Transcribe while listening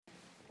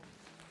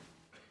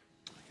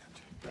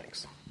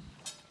Thanks.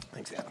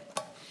 Thanks, Adam.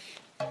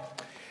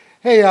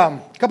 Hey,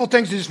 a couple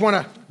things I just want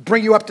to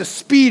bring you up to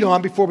speed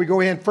on before we go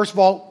in. First of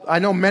all, I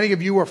know many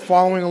of you are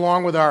following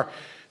along with our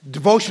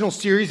devotional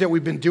series that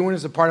we've been doing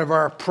as a part of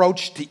our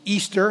approach to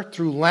Easter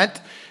through Lent.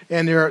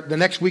 And the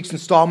next week's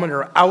installment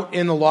are out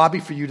in the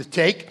lobby for you to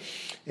take.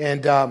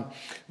 And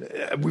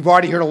we've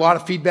already heard a lot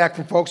of feedback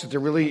from folks that they're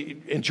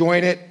really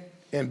enjoying it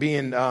and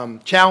being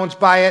challenged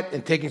by it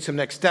and taking some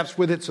next steps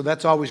with it. So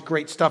that's always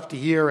great stuff to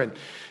hear. And,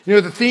 you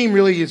know, the theme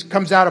really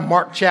comes out of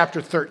Mark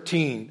chapter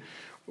 13,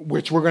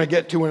 which we're going to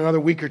get to in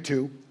another week or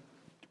two,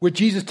 where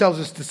Jesus tells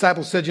his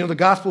disciples, said, you know, the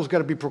gospel's got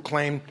to be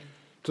proclaimed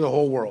to the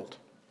whole world.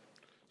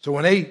 So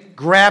when they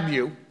grab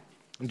you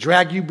and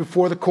drag you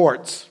before the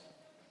courts,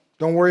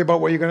 don't worry about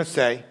what you're going to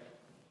say,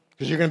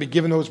 because you're going to be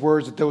given those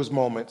words at those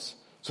moments.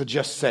 So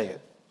just say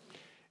it.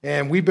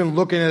 And we've been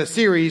looking at a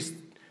series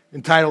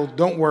entitled,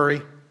 Don't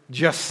Worry,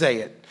 Just Say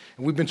It.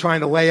 And we've been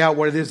trying to lay out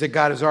what it is that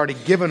God has already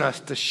given us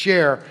to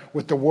share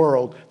with the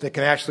world that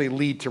can actually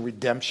lead to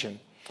redemption.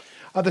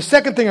 The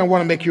second thing I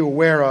want to make you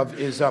aware of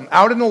is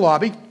out in the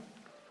lobby,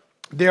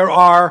 there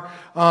are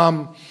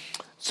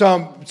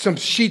some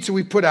sheets that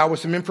we put out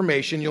with some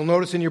information. You'll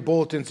notice in your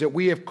bulletins that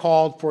we have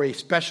called for a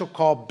special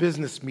call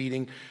business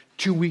meeting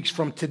 2 weeks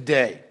from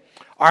today.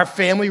 Our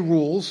family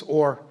rules,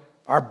 or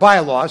our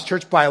bylaws,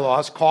 church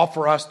bylaws, call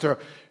for us to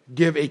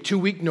give a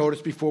 2-week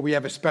notice before we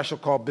have a special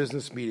call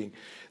business meeting.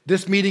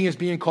 This meeting is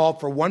being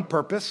called for one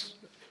purpose.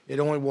 It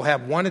only will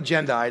have one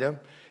agenda item,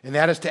 and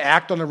that is to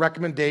act on the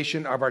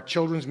recommendation of our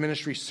Children's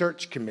Ministry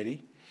Search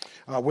Committee,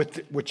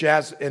 which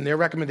has, in their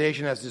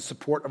recommendation, has the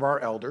support of our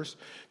elders,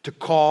 to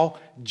call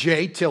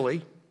Jay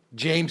Tilley,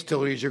 James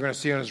Tilley, as you're going to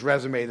see on his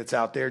resume that's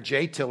out there,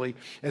 Jay Tilley,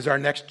 as our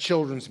next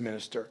children's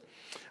minister.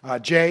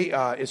 Jay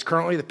is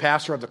currently the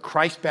pastor of the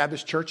Christ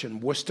Baptist Church in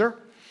Worcester,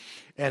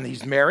 and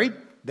he's married.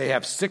 They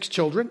have 6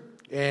 children,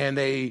 and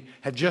they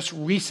have just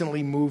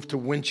recently moved to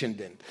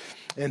Winchendon.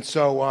 And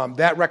so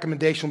that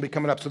recommendation will be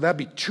coming up. So that'll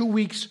be 2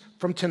 weeks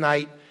from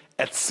tonight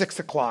at 6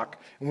 o'clock,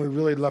 and we'd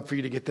really love for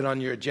you to get that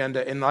on your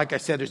agenda. And like I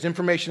said, there's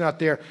information out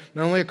there,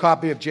 not only a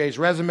copy of Jay's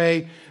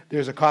resume,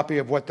 there's a copy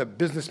of what the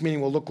business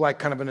meeting will look like,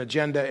 kind of an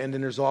agenda, and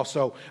then there's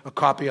also a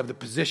copy of the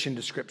position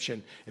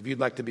description if you'd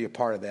like to be a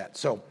part of that.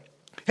 So,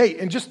 hey,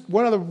 and just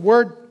one other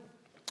word.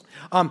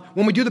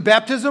 When we do the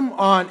baptism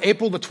on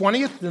April the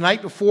 20th, the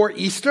night before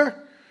Easter,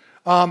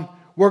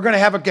 we're going to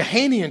have a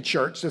Gahanian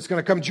church that's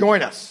going to come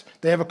join us.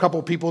 They have a couple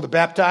of people to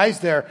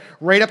baptize. They're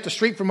right up the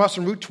street from us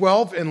on Route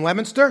 12 in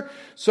Leominster.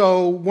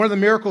 So one of the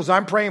miracles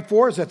I'm praying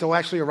for is that they'll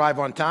actually arrive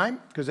on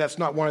time, because that's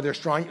not one of their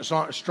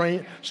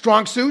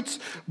strong suits.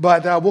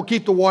 But we'll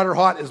keep the water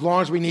hot as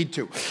long as we need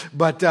to.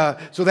 But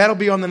so that'll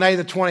be on the night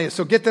of the 20th.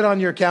 So get that on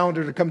your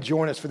calendar to come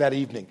join us for that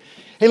evening.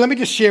 Hey, let me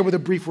just share with a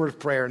brief word of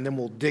prayer, and then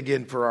we'll dig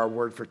in for our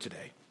word for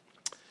today.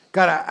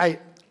 God,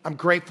 I'm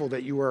grateful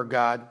that you are a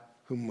God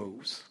who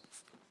moves.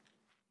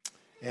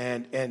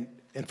 And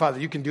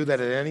Father, you can do that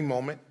at any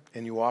moment,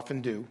 and you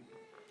often do.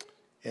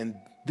 And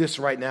this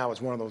right now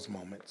is one of those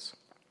moments.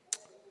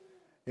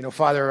 You know,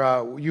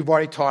 Father, you've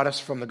already taught us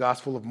from the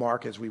Gospel of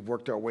Mark as we've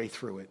worked our way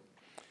through it,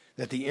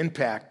 that the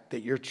impact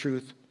that your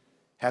truth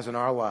has in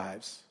our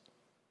lives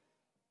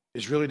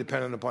is really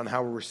dependent upon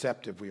how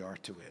receptive we are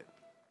to it.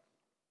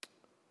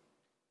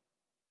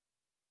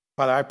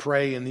 Father, I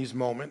pray in these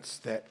moments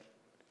that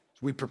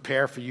we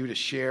prepare for you to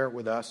share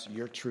with us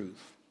your truth.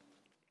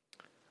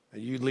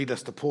 You lead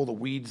us to pull the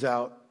weeds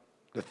out,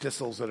 the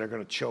thistles that are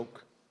going to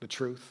choke the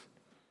truth.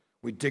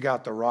 We dig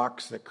out the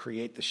rocks that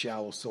create the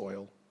shallow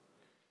soil.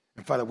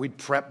 And Father, we'd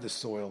prep the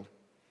soil,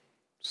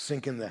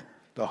 sinking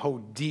the hoe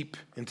deep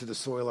into the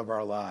soil of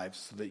our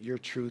lives so that your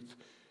truth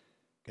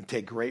can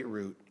take great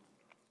root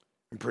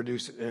and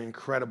produce an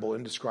incredible,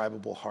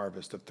 indescribable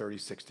harvest of 30,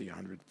 60,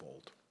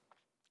 100-fold.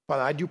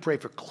 Father, I do pray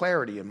for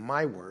clarity in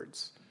my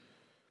words.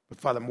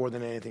 But Father, more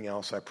than anything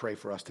else, I pray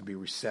for us to be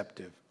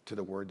receptive to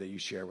the word that you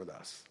share with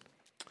us.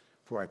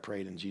 For I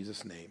prayed in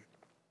Jesus' name.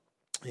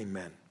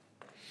 Amen.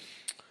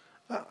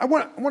 I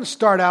want to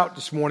start out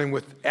this morning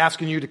with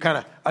asking you to kind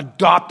of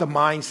adopt a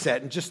mindset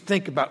and just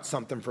think about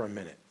something for a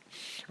minute.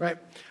 Right?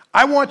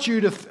 I want you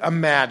to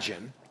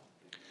imagine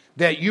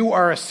that you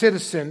are a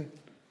citizen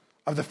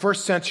of the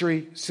first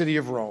century city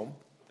of Rome,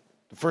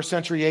 the first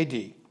century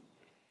AD,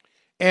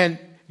 and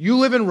you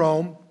live in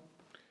Rome,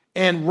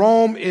 and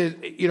Rome is,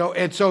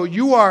 and so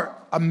you are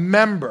a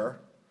member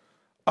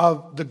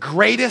of the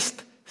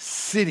greatest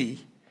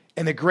city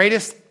and the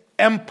greatest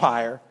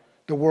empire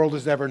the world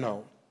has ever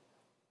known.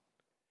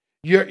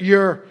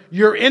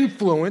 Your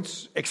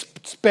influence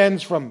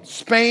extends from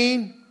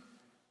Spain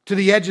to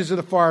the edges of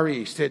the Far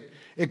East. It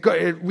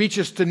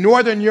reaches to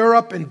Northern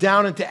Europe and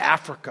down into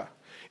Africa.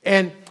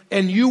 And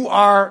you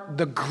are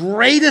the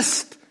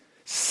greatest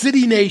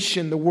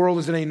city-nation the world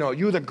has ever known.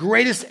 You're the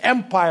greatest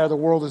empire the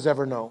world has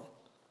ever known.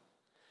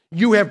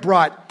 You have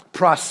brought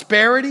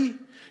prosperity.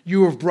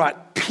 You have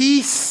brought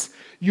peace.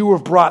 You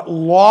have brought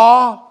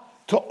law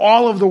to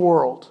all of the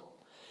world.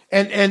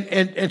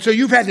 And so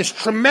you've had this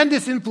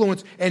tremendous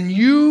influence, and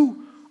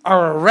you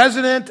are a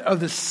resident of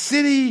the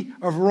city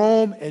of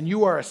Rome, and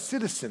you are a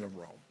citizen of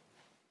Rome.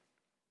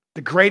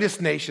 The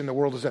greatest nation the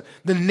world has ever.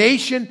 The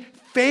nation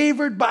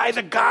favored by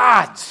the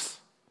gods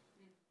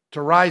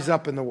to rise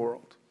up in the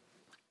world.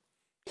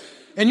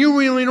 And you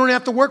really don't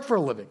have to work for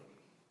a living.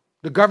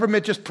 The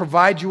government just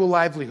provides you a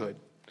livelihood.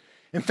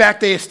 In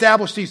fact, they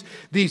establish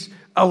these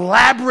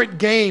elaborate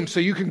games so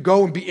you can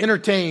go and be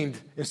entertained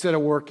instead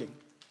of working.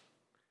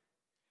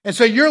 And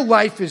so your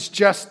life is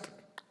just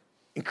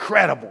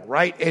incredible,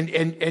 right?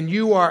 And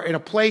you are in a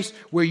place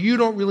where you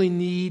don't really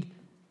need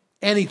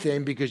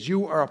anything because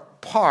you are a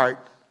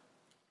part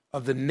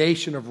of the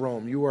nation of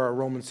Rome. You are a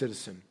Roman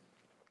citizen.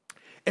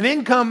 And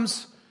then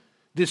comes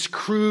this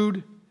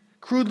crudely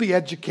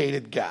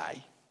educated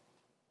guy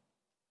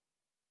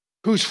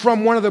who's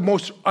from one of the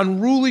most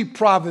unruly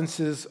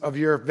provinces of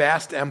your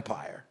vast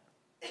empire.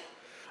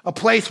 A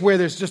place where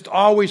there's just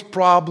always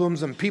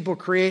problems and people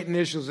creating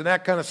issues and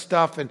that kind of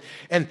stuff.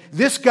 And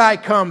this guy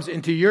comes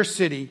into your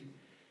city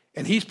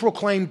and he's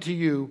proclaimed to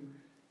you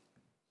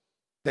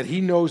that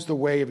he knows the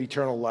way of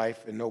eternal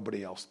life and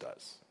nobody else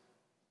does.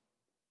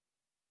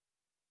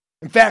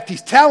 In fact,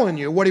 he's telling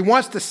you, what he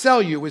wants to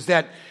sell you is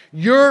that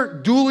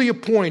your duly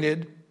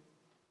appointed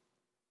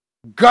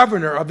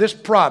governor of this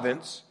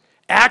province,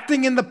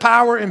 acting in the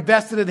power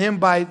invested in him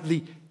by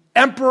the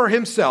emperor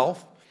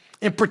himself,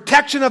 in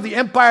protection of the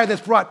empire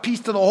that's brought peace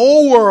to the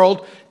whole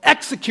world,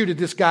 executed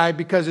this guy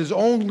because his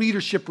own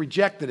leadership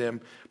rejected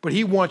him, but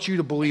he wants you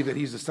to believe that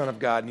he's the Son of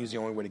God and he's the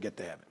only way to get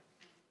to heaven.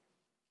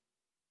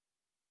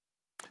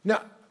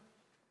 Now,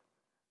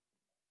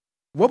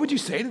 what would you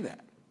say to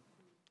that?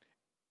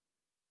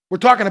 We're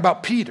talking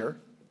about Peter,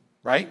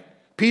 right?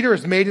 Peter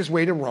has made his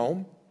way to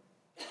Rome.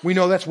 We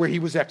know that's where he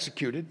was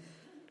executed.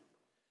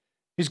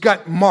 He's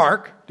got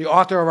Mark, the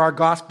author of our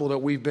gospel that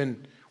we've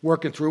been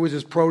working through, as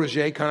his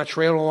protege, kind of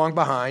trailing along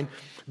behind.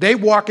 They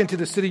walk into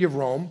the city of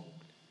Rome,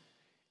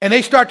 and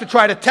they start to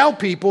try to tell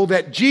people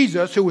that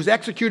Jesus, who was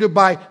executed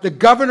by the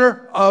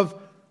governor of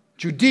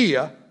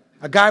Judea,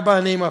 a guy by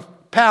the name of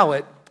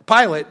Pilate,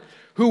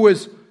 who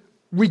was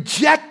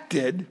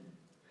rejected.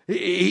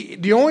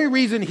 The only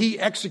reason he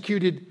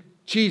executed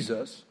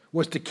Jesus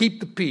was to keep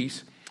the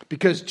peace,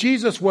 because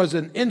Jesus was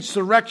an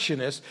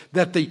insurrectionist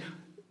that the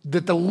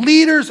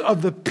leaders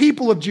of the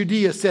people of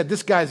Judea said,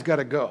 this guy's got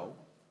to go.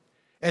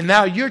 And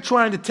now you're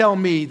trying to tell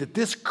me that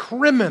this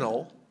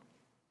criminal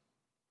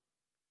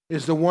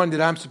is the one that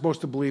I'm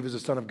supposed to believe is the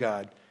Son of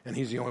God, and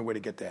he's the only way to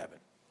get to heaven.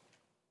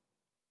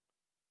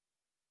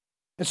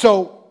 And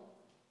so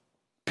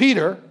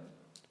Peter,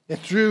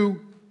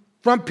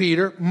 from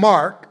Peter,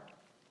 Mark,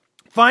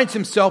 finds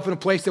himself in a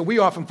place that we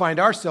often find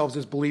ourselves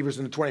as believers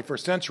in the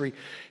 21st century.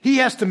 He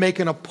has to make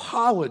an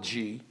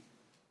apology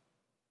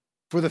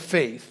for the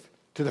faith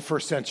to the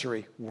first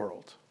century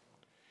world.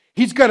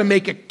 He's got to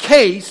make a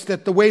case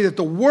that the way that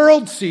the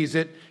world sees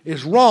it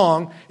is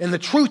wrong, and the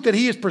truth that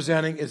he is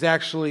presenting is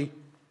actually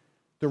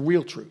the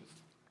real truth.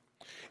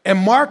 And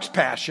Mark's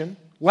passion,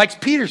 like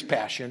Peter's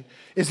passion,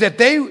 is that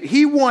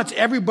he wants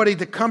everybody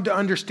to come to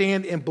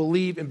understand and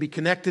believe and be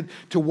connected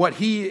to what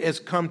he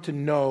has come to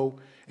know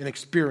and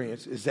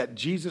experience, is that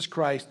Jesus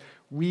Christ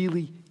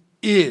really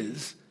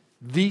is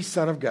the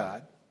Son of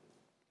God,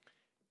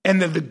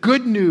 and that the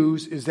good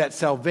news is that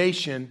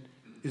salvation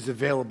is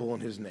available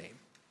in his name.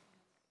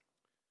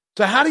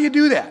 So how do you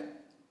do that?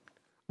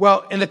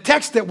 Well, in the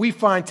text that we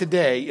find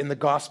today in the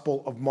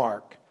Gospel of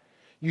Mark,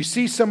 you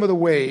see some of the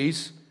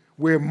ways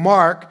where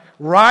Mark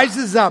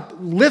rises up,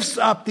 lifts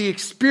up the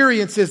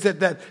experiences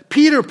that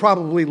Peter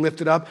probably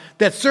lifted up,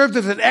 that served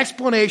as an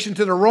explanation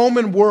to the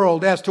Roman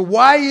world as to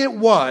why it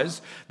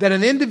was that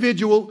an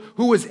individual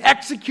who was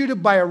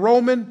executed by a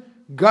Roman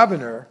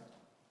governor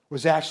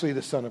was actually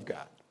the Son of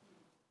God.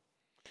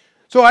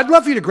 So I'd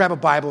love for you to grab a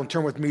Bible and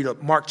turn with me to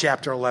Mark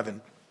chapter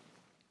 11.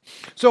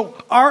 So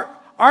our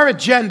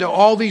agenda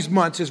all these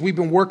months as we've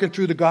been working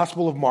through the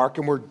Gospel of Mark,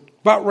 and we're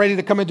about ready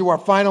to come into our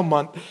final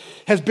month,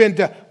 has been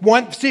to,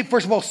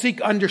 first of all,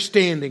 seek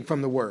understanding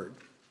from the Word.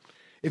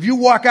 If you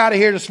walk out of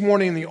here this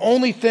morning and the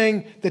only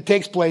thing that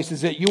takes place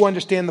is that you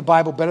understand the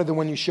Bible better than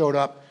when you showed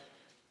up,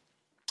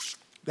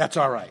 that's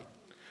all right.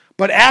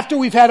 But after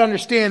we've had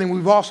understanding,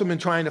 we've also been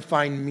trying to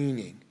find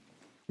meaning.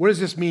 What does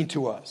this mean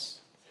to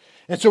us?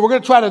 And so we're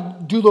going to try to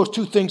do those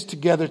two things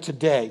together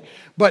today.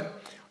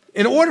 But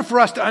in order for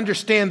us to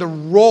understand the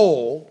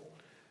role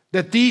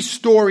that these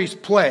stories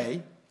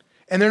play,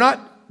 and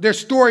they're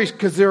stories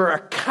because they're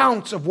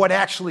accounts of what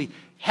actually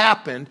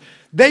happened,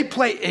 they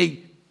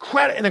play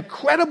an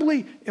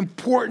incredibly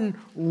important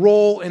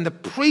role in the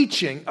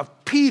preaching of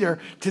Peter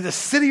to the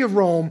city of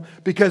Rome,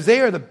 because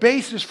they are the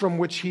basis from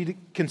which he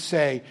can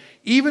say,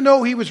 even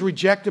though he was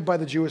rejected by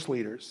the Jewish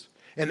leaders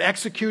and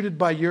executed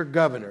by your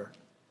governor,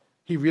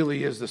 he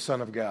really is the Son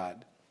of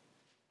God.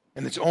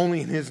 And it's only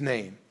in his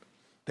name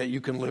that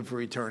you can live for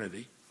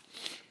eternity.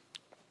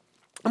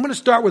 I'm going to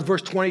start with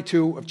verse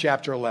 22 of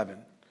chapter 11.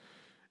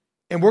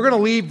 And we're going to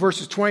leave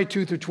verses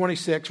 22 through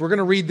 26. We're going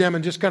to read them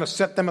and just kind of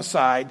set them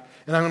aside,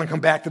 and I'm going to come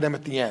back to them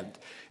at the end.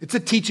 It's a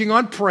teaching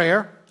on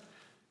prayer.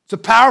 It's a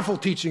powerful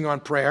teaching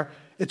on prayer.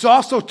 It's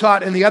also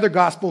taught in the other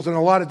Gospels in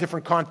a lot of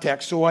different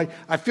contexts, so I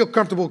feel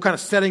comfortable kind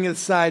of setting it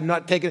aside,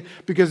 not taking it,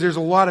 because there's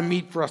a lot of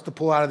meat for us to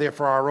pull out of there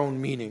for our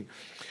own meaning.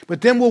 But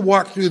then we'll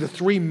walk through the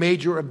three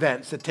major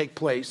events that take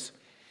place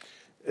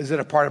as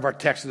a part of our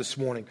text this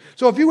morning.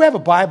 So if you have a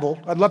Bible,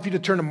 I'd love for you to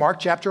turn to Mark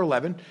chapter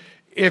 11.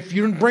 If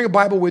you didn't bring a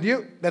Bible with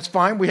you, that's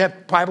fine. We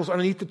have Bibles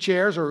underneath the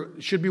chairs, or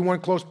should be one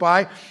close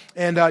by.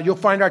 And you'll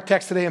find our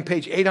text today on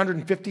page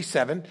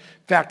 857. In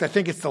fact, I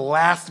think it's the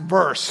last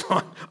verse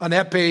on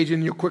that page,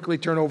 and you'll quickly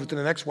turn over to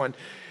the next one.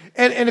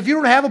 And if you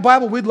don't have a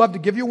Bible, we'd love to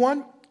give you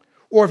one.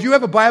 Or if you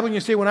have a Bible and you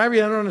say, when I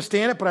read, I don't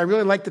understand it, but I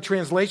really like the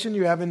translation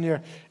you have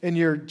in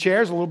your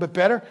chairs a little bit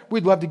better,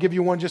 we'd love to give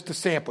you one just to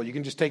sample. You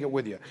can just take it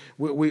with you.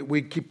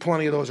 We keep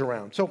plenty of those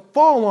around. So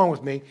follow along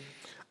with me.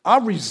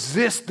 I'll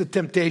resist the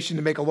temptation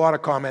to make a lot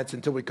of comments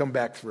until we come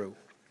back through.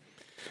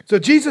 So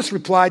Jesus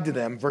replied to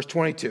them, verse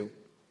 22,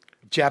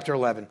 chapter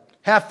 11,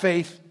 have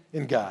faith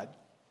in God.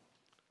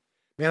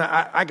 Man,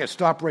 I could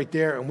stop right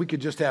there and we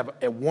could just have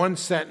a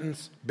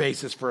one-sentence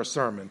basis for a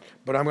sermon,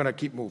 but I'm going to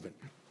keep moving.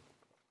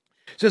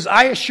 It says,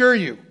 I assure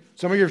you,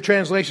 some of your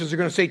translations are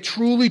going to say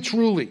truly,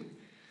 truly.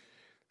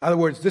 In other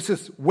words, this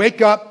is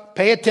wake up,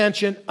 pay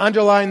attention,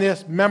 underline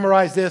this,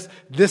 memorize this.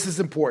 This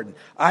is important.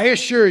 I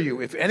assure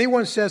you, if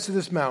anyone says to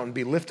this mountain,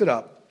 be lifted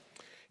up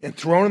and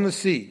thrown in the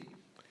sea,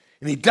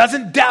 and he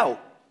doesn't doubt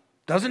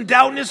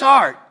in his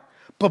heart,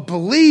 but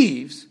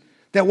believes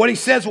that what he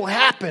says will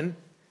happen,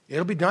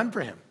 it'll be done for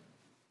him.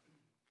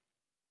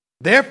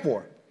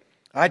 Therefore,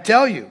 I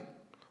tell you,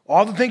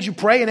 all the things you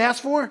pray and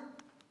ask for,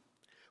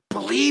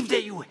 believe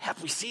that you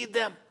have received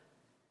them,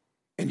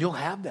 and you'll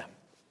have them.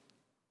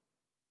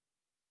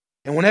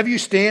 And whenever you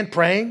stand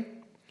praying,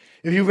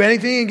 if you have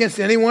anything against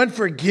anyone,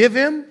 forgive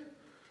him,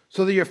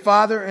 so that your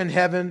Father in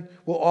heaven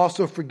will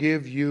also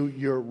forgive you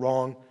your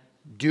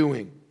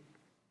wrongdoing.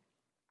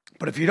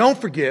 But if you don't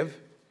forgive,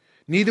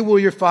 neither will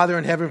your Father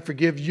in heaven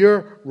forgive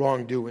your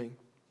wrongdoing.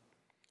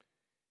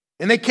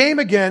 And they came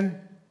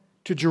again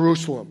to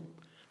Jerusalem.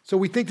 So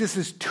we think this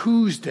is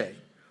Tuesday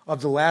of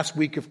the last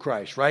week of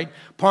Christ, right?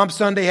 Palm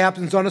Sunday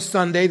happens on a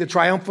Sunday, the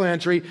triumphal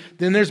entry.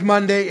 Then there's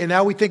Monday, and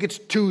now we think it's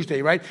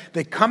Tuesday, right?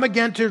 They come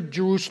again to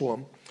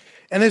Jerusalem.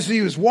 And as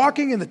he was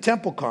walking in the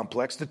temple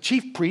complex, the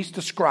chief priests,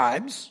 the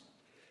scribes,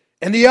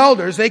 and the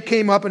elders, they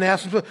came up and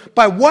asked him,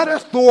 by what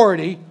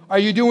authority are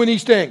you doing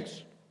these things?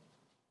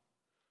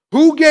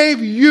 Who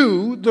gave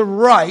you the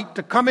right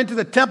to come into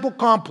the temple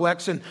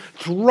complex and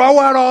throw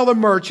out all the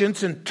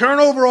merchants and turn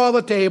over all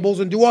the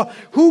tables and do all?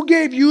 Who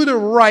gave you the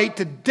right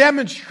to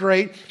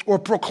demonstrate or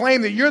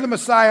proclaim that you're the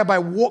Messiah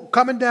by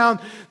coming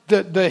down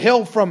the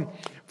hill from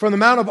the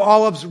Mount of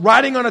Olives,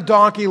 riding on a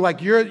donkey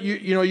like you're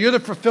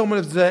the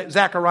fulfillment of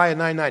Zechariah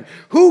 9:9?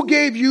 Who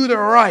gave you the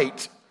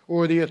right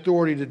or the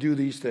authority to do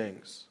these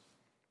things?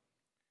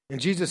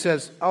 And Jesus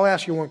says, I'll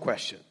ask you one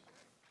question.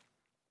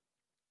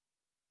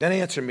 Then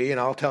answer me, and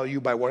I'll tell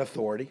you by what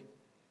authority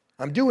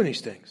I'm doing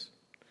these things.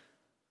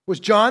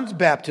 Was John's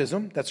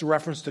baptism, that's a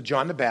reference to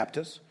John the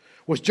Baptist,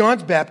 was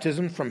John's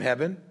baptism from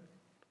heaven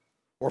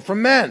or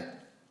from men?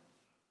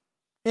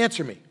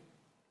 Answer me.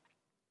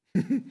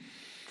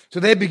 So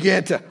they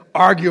began to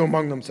argue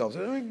among themselves.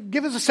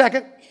 Give us a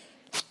second.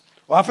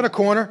 Off in a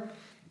corner.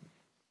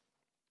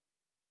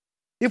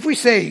 If we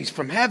say he's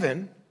from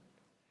heaven,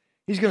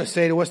 he's going to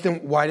say to us,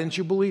 then why didn't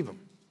you believe him?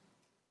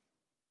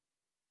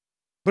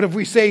 But if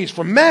we say he's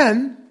from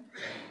men,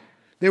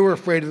 they were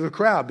afraid of the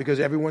crowd because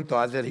everyone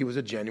thought that he was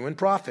a genuine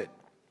prophet.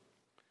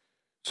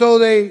 So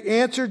they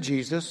answered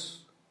Jesus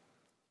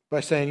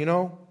by saying, we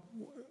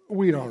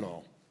don't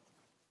know.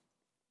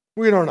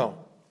 We don't know.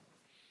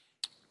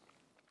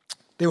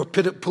 They were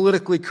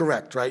politically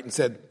correct, right? And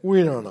said,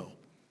 we don't know.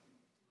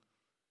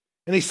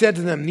 And he said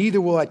to them, neither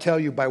will I tell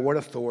you by what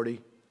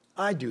authority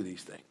I do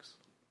these things.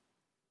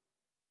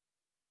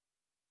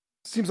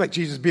 Seems like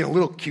Jesus is being a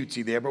little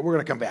cutesy there, but we're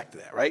going to come back to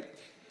that, right?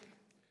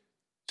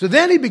 So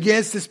then he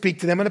begins to speak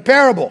to them in a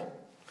parable.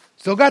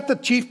 Still got the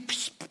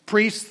chief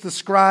priests, the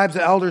scribes,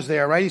 the elders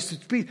there, right?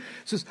 He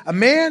says, a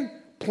man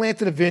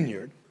planted a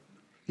vineyard.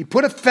 He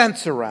put a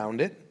fence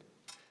around it,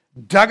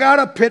 dug out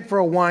a pit for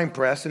a wine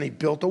press, and he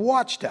built a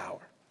watchtower.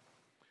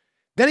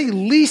 Then he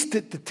leased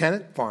it to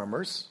tenant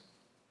farmers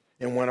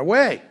and went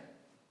away.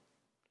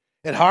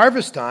 At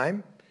harvest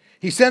time,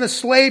 he sent a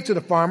slave to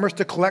the farmers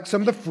to collect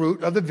some of the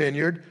fruit of the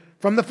vineyard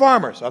from the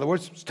farmers. In other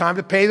words, it's time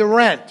to pay the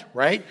rent,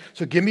 right?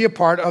 So give me a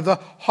part of the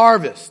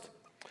harvest.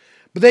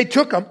 But they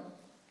took him,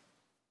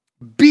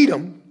 beat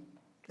him,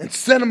 and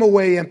sent him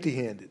away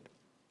empty-handed.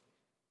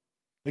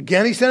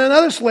 Again, he sent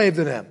another slave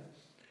to them.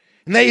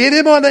 And they hit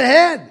him on the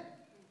head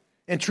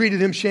and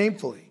treated him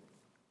shamefully.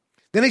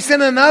 Then he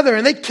sent another,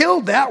 and they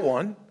killed that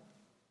one.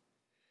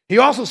 He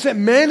also sent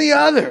many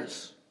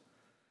others.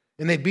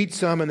 And they beat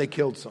some, and they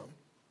killed some.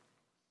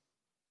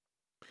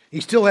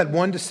 He still had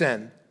one to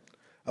send,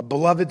 a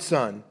beloved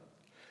son.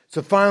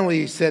 So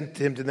finally he sent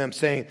him to them,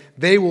 saying,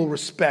 they will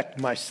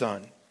respect my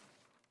son.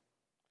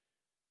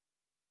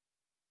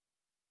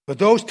 But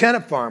those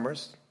tenant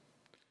farmers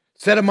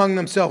said among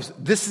themselves,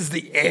 this is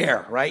the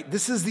heir, right?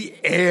 This is the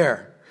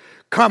heir.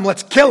 Come,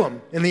 let's kill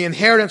him, and the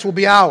inheritance will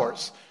be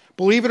ours.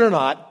 Believe it or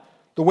not,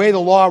 the way the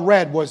law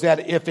read was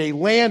that if a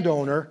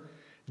landowner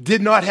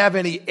did not have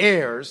any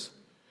heirs,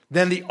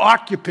 then the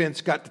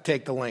occupants got to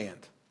take the land.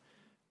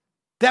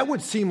 That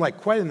would seem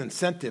like quite an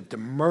incentive to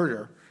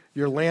murder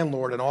your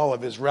landlord and all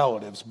of his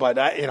relatives. But,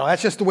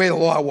 that's just the way the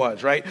law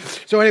was, right?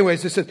 So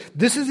anyways, it says,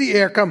 this is the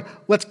heir. Come,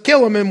 let's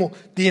kill him, and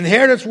the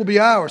inheritance will be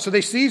ours. So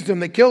they seized him,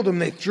 they killed him,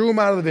 they threw him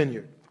out of the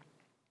vineyard.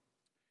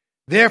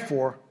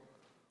 Therefore,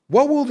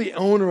 what will the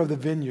owner of the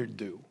vineyard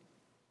do?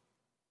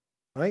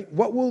 Right?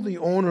 What will the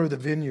owner of the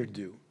vineyard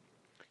do?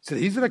 He said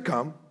he's going to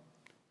come.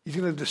 He's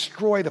going to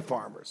destroy the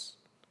farmers.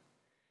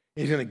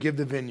 He's going to give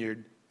the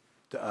vineyard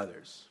to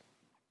others.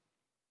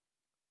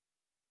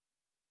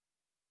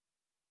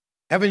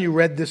 Haven't you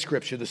read this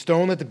scripture? The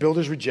stone that the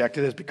builders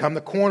rejected has become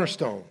the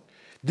cornerstone.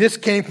 This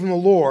came from the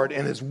Lord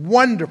and is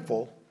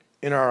wonderful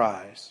in our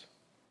eyes.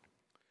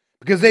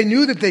 Because they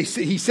knew that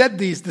he said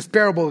this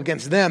parable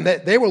against them,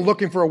 that they were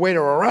looking for a way to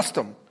arrest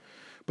him.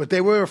 But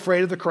they were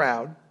afraid of the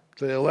crowd,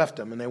 so they left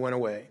him and they went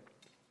away.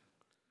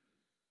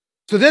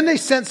 So then they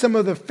sent some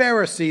of the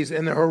Pharisees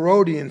and the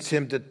Herodians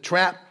him to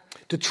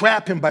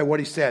trap him by what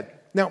he said.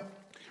 Now,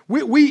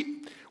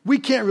 we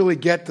can't really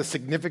get the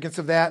significance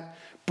of that,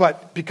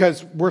 but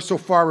because we're so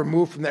far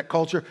removed from that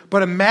culture.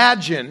 But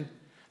imagine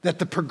that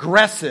the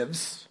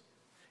progressives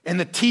and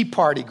the Tea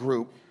Party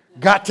group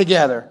got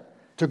together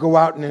to go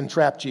out and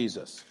entrap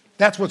Jesus.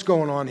 That's what's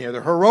going on here.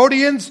 The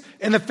Herodians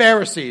and the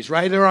Pharisees,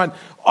 right? They're on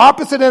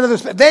opposite end of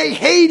this. They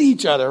hate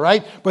each other,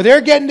 right? But they're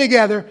getting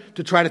together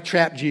to try to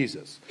trap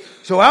Jesus.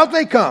 So out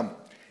they come,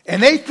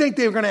 and they think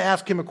they're going to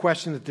ask him a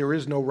question that there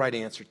is no right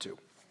answer to.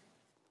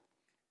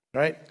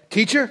 Right?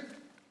 Teacher,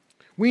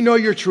 we know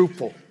you're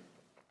truthful.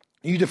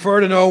 You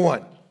defer to no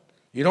one.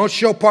 You don't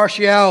show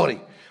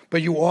partiality,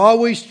 but you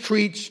always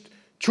treat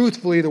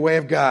truthfully the way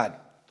of God.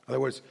 In other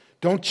words,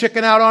 don't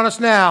chicken out on us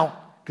now,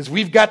 because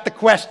we've got the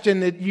question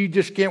that you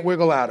just can't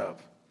wiggle out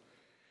of.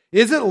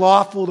 Is it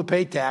lawful to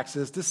pay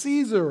taxes to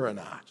Caesar or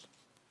not?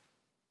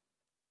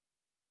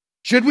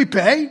 Should we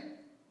pay?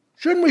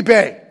 Shouldn't we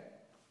pay?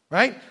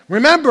 Right?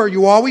 Remember,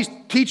 you always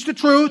teach the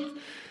truth.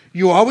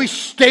 You always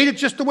state it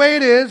just the way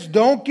it is.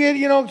 Don't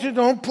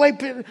don't play.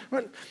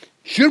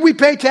 Should we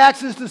pay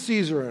taxes to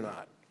Caesar or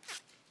not?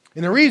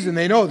 And the reason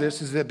they know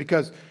this is that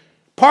because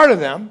part of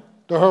them,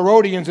 the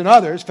Herodians and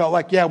others, felt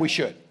like, yeah, we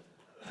should.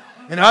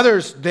 And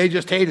others, they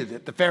just hated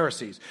it, the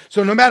Pharisees.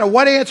 So no matter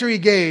what answer he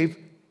gave,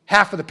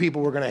 half of the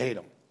people were going to hate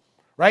him.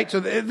 Right? So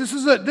this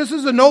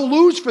is a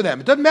no-lose for them.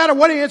 It doesn't matter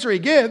what answer he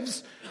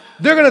gives.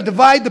 They're going to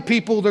divide the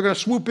people. They're going to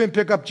swoop in,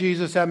 pick up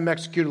Jesus, have him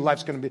executed.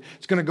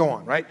 It's going to go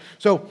on, right?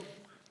 So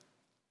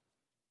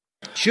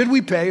should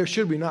we pay or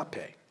should we not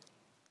pay?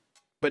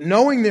 But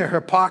knowing their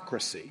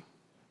hypocrisy,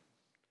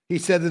 he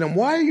said to them,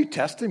 why are you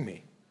testing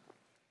me?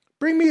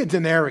 Bring me a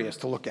denarius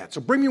to look at.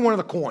 So bring me one of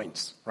the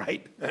coins,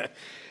 right?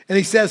 And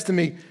he says to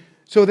me,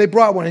 so they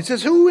brought one. He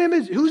says,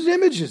 whose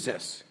image is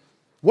this?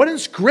 What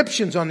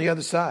inscription's on the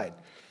other side?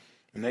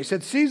 And they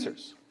said,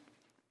 Caesar's.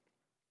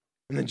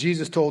 And then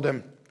Jesus told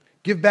them,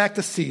 give back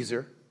to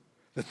Caesar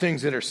the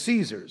things that are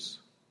Caesar's,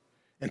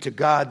 and to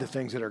God the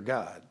things that are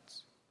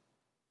God's.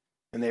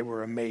 And they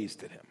were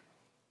amazed at him.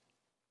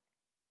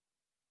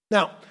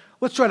 Now,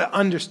 let's try to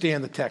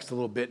understand the text a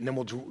little bit, and then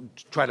we'll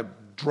try to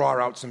draw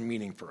out some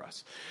meaning for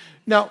us.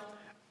 Now,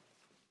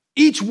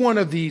 each one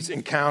of these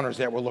encounters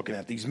that we're looking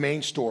at, these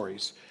main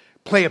stories,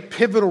 play a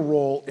pivotal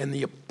role in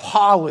the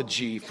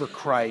apology for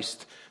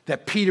Christ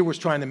that Peter was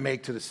trying to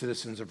make to the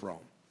citizens of Rome.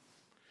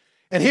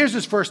 And here's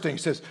his first thing.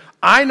 He says,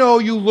 I know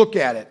you look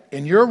at it,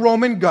 and your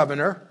Roman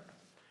governor,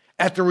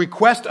 at the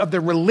request of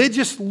the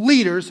religious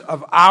leaders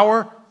of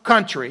our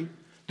country,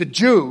 the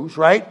Jews,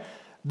 right?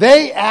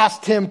 They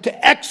asked him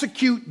to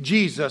execute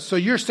Jesus, so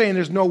you're saying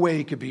there's no way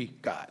he could be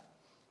God.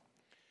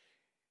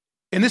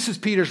 And this is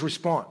Peter's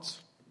response.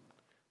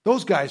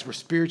 Those guys were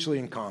spiritually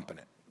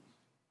incompetent.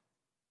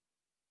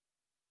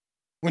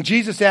 When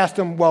Jesus asked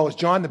them, well, is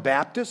John the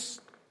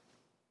Baptist?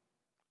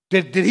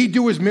 Did he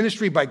do his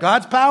ministry by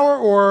God's power,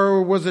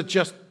 or was it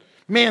just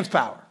man's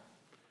power?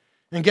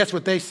 And guess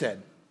what they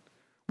said?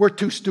 We're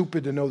too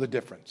stupid to know the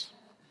difference.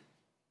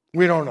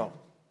 We don't know.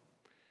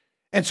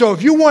 And so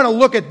if you want to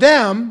look at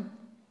them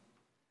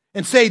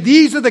and say,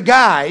 these are the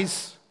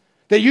guys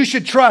that you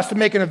should trust to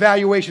make an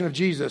evaluation of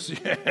Jesus,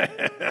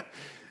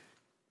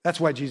 that's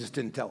why Jesus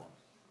didn't tell them.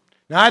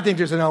 Now, I think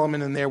there's an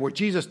element in there where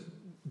Jesus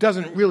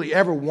doesn't really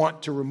ever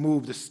want to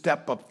remove the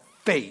step of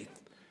faith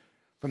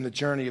from the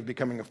journey of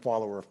becoming a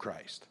follower of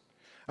Christ.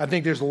 I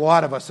think there's a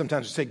lot of us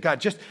sometimes who say,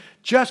 God,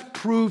 just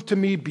prove to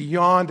me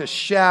beyond a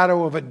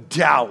shadow of a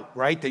doubt,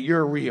 right, that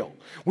you're real.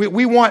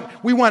 We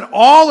want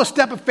all the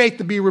step of faith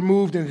to be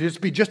removed and just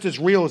be just as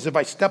real as if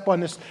I step on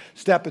this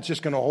step, it's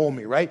just going to hold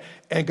me, right?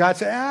 And God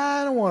said,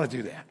 I don't want to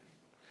do that.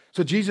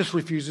 So Jesus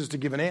refuses to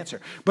give an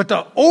answer. But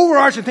the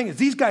overarching thing is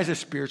these guys are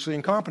spiritually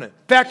incompetent.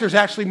 In fact, there's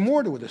actually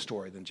more to the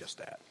story than just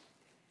that.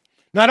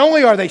 Not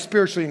only are they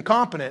spiritually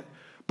incompetent,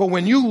 but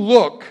when you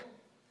look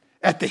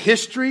at the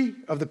history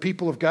of the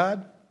people of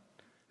God,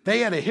 They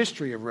had a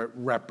history of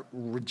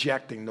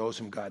rejecting those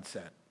whom God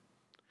sent.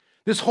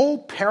 This whole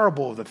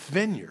parable of the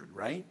vineyard,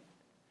 right?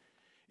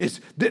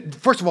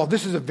 First of all,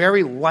 this is a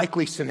very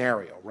likely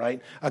scenario,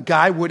 right? A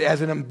guy would,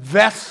 as an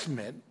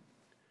investment,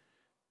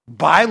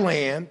 buy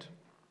land,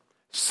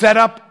 set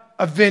up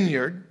a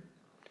vineyard.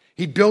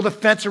 He'd build a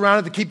fence around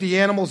it to keep the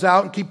animals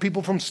out and keep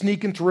people from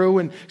sneaking through.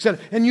 And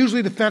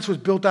usually the fence was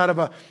built out of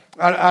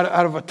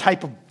a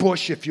type of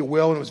bush, if you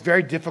will, and it was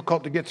very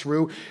difficult to get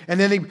through. And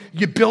then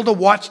you build a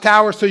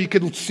watchtower so you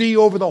could see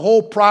over the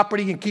whole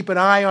property and keep an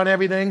eye on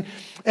everything.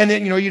 And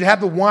then, you'd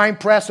have the wine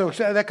press, so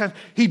that kind of.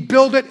 He'd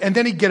build it, and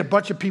then he'd get a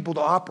bunch of people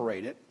to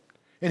operate it.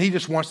 And he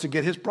just wants to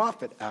get his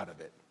profit out of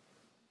it.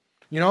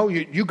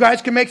 You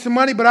guys can make some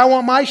money, but I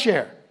want my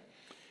share.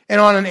 And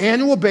on an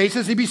annual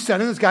basis, he'd be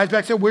sending his guys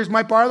back and saying, where's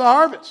my part of the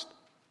harvest?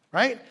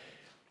 Right?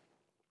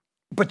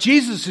 But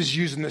Jesus is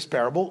using this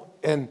parable,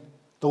 and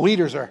the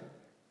leaders are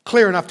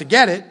clear enough to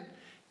get it.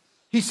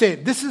 He's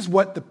saying, this is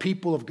what the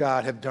people of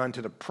God have done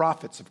to the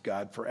prophets of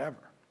God forever.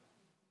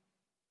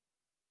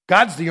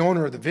 God's the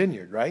owner of the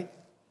vineyard, right?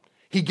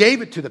 He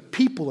gave it to the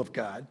people of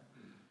God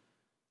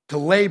to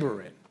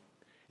labor in.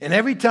 And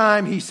every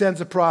time he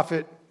sends a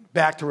prophet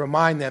back to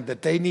remind them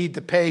that they need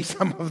to pay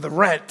some of the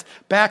rent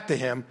back to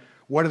him,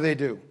 what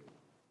do?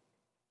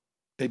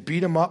 They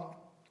beat him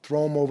up,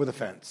 throw him over the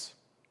fence.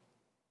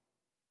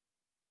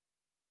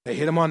 They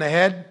hit him on the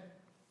head,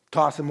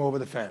 toss him over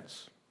the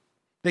fence.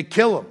 They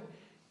kill him,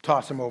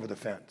 toss him over the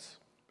fence.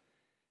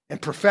 And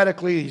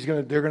prophetically,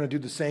 they're going to do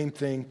the same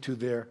thing to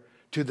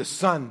the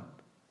Son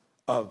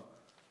of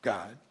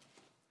God.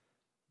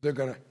 They're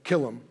going to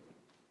kill him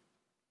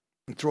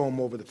and throw him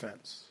over the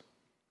fence.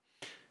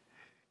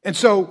 And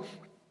so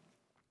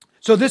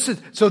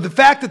the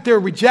fact that they're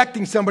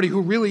rejecting somebody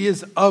who really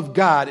is of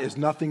God is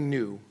nothing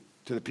new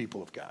to the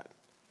people of God.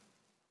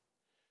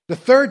 The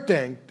third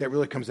thing that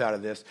really comes out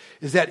of this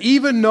is that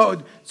even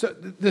though,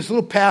 this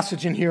little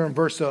passage in here in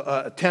verse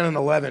 10 and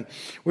 11,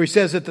 where he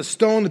says that the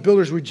stone the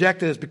builders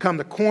rejected has become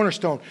the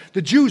cornerstone.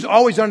 The Jews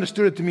always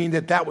understood it to mean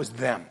that was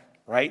them,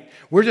 right?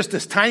 We're just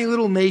this tiny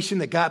little nation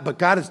but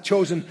God has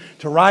chosen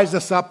to rise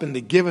us up and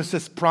to give us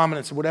this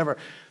prominence or whatever.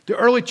 The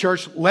early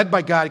church, led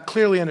by God,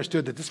 clearly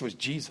understood that this was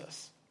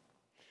Jesus.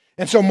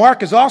 And so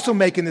Mark is also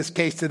making this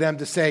case to them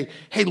to say,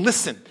 hey,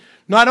 listen,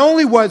 not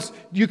only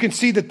you can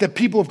see that the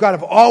people of God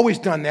have always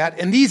done that,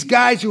 and these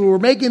guys who were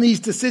making these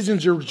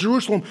decisions in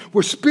Jerusalem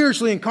were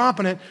spiritually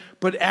incompetent,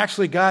 but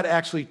actually God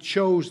actually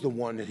chose the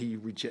one that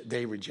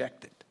they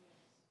rejected,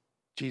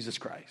 Jesus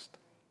Christ.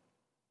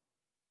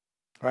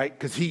 Right?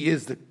 Because he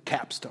is the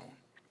capstone.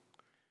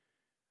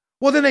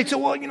 Well, then they say,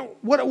 well,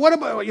 what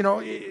about,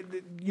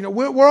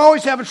 we're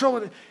always having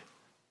trouble.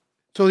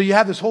 So you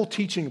have this whole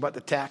teaching about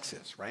the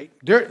taxes, right?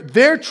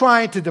 They're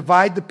trying to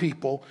divide the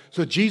people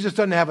so Jesus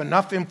doesn't have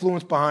enough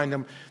influence behind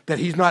him that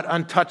he's not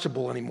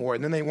untouchable anymore,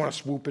 and then they want to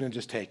swoop in and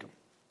just take him.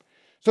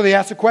 So they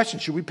ask the question,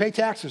 should we pay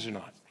taxes or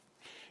not?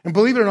 And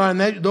believe it or not,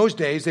 in those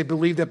days, they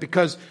believed that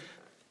because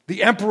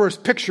the emperor's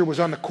picture was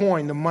on the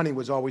coin, the money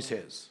was always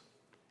his.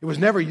 It was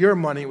never your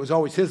money, it was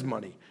always his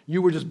money.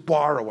 You were just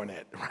borrowing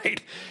it,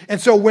 right?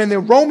 And so when the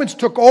Romans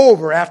took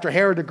over after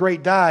Herod the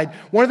Great died,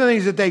 one of the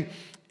things that they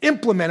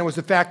implemented was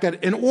the fact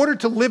that in order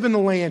to live in the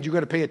land, you've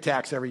got to pay a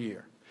tax every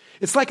year.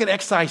 It's like an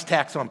excise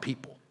tax on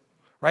people,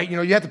 right?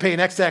 You have to pay an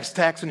excise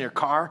tax on your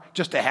car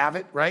just to have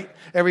it, right?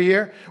 Every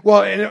year.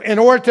 Well, in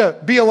order to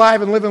be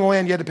alive and live in the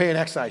land, you had to pay an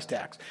excise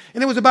tax.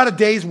 And it was about a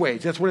day's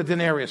wage. That's what a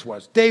denarius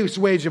was. Day's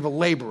wage of a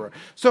laborer.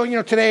 So,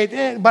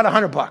 today, about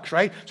 $100,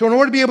 right? So in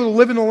order to be able to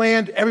live in the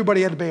land,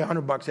 everybody had to pay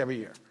 $100 every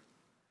year.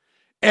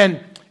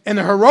 And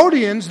the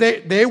Herodians,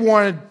 they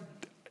wanted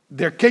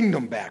their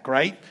kingdom back,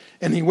 right?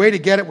 And the way to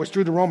get it was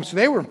through the Romans. So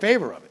they were in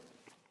favor of it.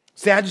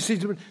 Sadducees,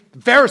 the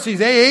Pharisees,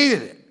 they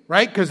hated it,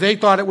 right? Because they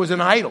thought it was an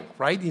idol,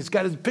 right? He's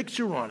got his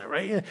picture on it,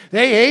 right?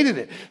 They hated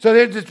it. So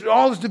there's just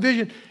all this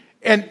division.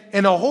 And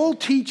the whole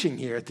teaching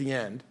here at the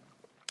end,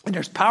 and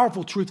there's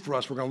powerful truth for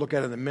us we're going to look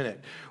at in a minute,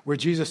 where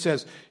Jesus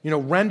says,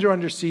 render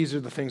unto Caesar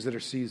the things that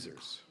are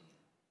Caesar's.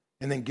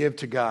 And then give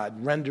to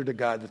God, render to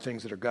God the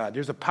things that are God.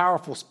 There's a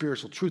powerful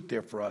spiritual truth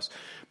there for us.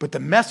 But the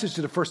message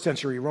to the first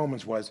century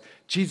Romans was,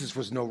 Jesus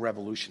was no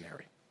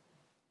revolutionary.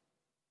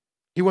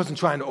 He wasn't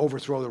trying to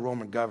overthrow the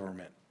Roman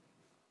government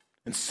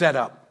and set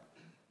up,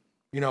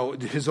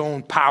 his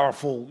own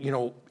powerful,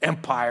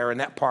 empire in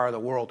that part of the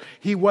world.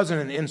 He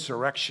wasn't an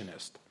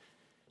insurrectionist.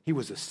 He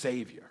was a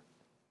savior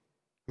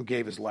who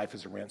gave his life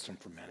as a ransom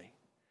for many.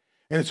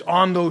 And it's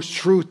on those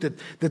truths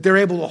that they're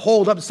able to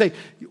hold up and say,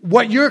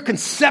 what your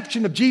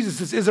conception of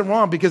Jesus isn't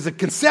wrong, because the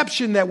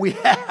conception that we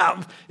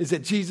have is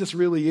that Jesus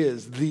really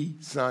is the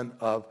Son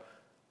of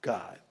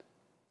God.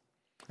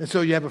 And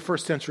so you have a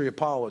first century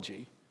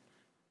apology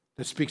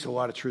that speaks a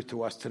lot of truth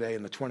to us today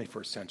in the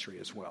 21st century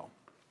as well.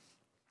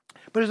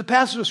 But there's a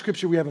passage of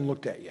Scripture we haven't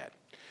looked at yet,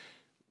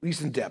 at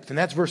least in depth, and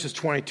that's verses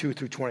 22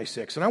 through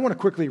 26. And I want to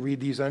quickly read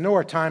these. I know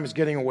our time is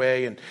getting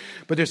away,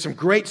 but there's some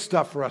great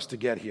stuff for us to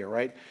get here,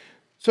 right?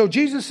 So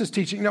Jesus is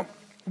teaching.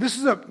 this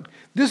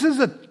is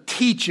a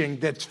teaching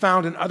that's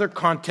found in other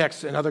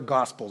contexts and other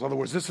gospels. In other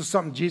words, this is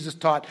something Jesus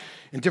taught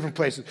in different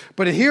places.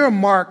 But here in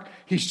Mark,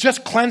 he's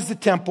just cleansed the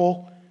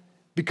temple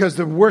because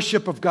the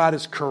worship of God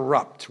is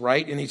corrupt,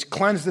 right? And he's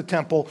cleansed the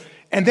temple.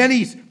 And then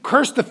he's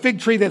cursed the fig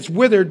tree that's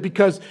withered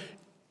because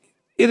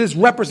it is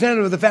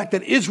representative of the fact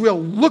that Israel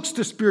looks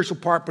the spiritual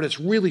part, but it's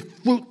really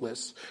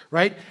fruitless,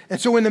 right? And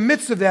so in the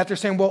midst of that, they're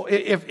saying, well,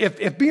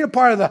 if being a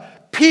part of the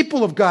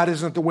people of God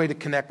isn't the way to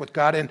connect with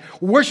God, and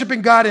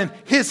worshiping God in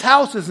his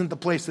house isn't the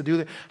place to do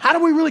that, how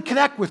do we really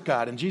connect with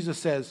God? And Jesus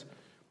says,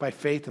 by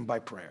faith and by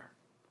prayer.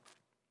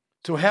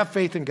 So have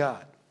faith in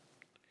God.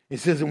 He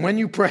says, and when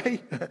you pray,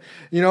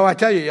 I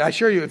tell you, I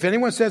assure you, if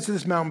anyone says to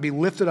this mountain, be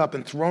lifted up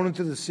and thrown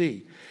into the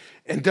sea,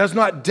 and does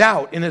not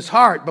doubt in his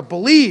heart, but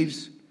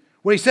believes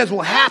what he says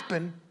will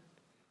happen,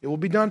 it will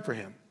be done for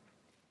him.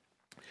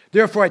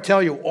 Therefore, I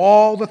tell you,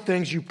 all the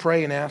things you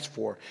pray and ask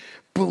for,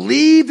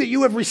 believe that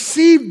you have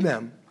received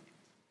them,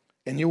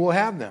 and you will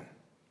have them.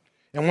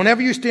 And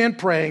whenever you stand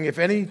praying, if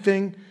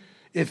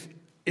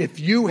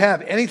you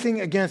have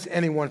anything against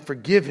anyone,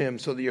 forgive him,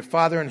 so that your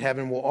Father in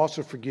heaven will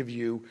also forgive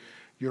you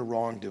your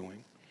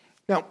wrongdoing.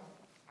 Now,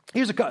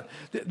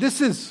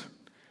 this is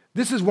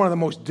one of the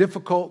most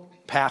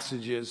difficult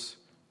passages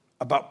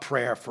about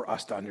prayer for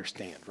us to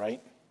understand,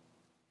 right?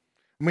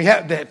 We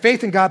have the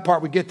faith in God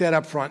part, we get that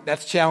up front.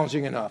 That's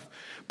challenging enough.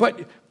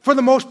 But for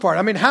the most part,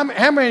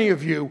 how many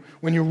of you,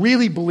 when you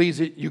really believe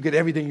it, you get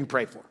everything you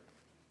pray for?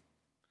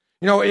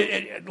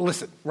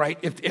 Listen, right?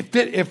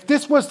 If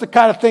this was the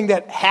kind of thing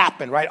that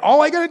happened, right?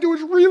 All I got to do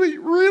is really,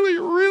 really,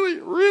 really,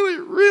 really,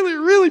 really,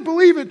 really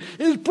believe it,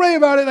 is pray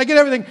about it, and I get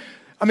everything.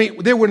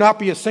 There would not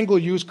be a single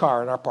used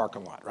car in our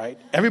parking lot, right?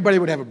 Everybody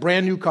would have a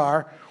brand new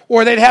car,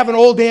 or they'd have an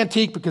old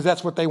antique because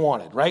that's what they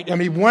wanted, right?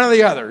 One or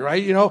the other,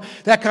 right?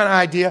 That kind of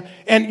idea.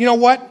 And you know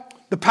what?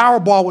 The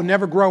Powerball would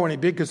never grow any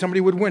big because somebody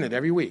would win it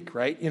every week,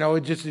 right?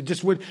 It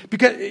just would,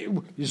 because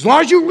as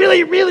long as you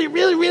really, really,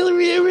 really, really,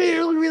 really,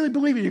 really, really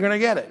believe it, you're going to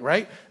get it,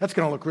 right? That's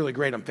going to look really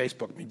great on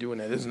Facebook, me doing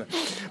that, isn't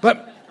it?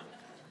 But,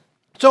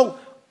 so,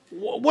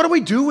 what do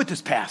we do with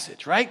this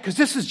passage, right? Because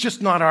this is just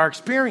not our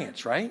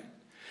experience, right?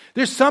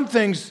 There's some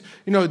things,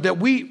 that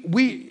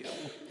we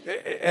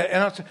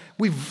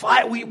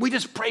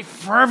just pray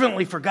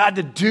fervently for God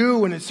to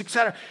do, and it's et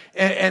cetera,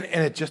 and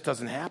it just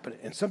doesn't happen.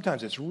 And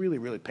sometimes it's really,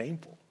 really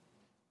painful.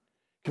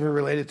 It can be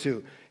related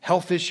to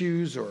health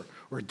issues or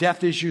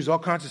death issues, all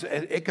kinds of.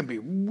 It can be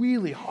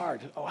really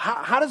hard.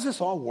 How does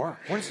this all work?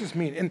 What does this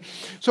mean? And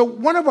so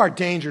one of our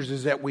dangers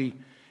is that we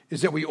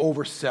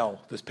oversell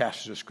this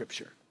passage of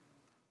Scripture,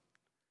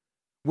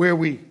 where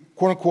we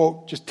quote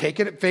unquote just take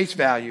it at face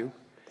value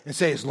and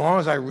say, as long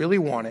as I really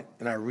want it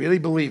and I really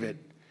believe it,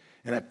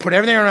 and I put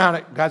everything around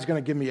it, God's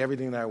going to give me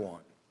everything that I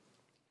want.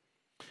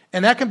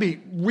 And that can be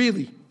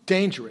really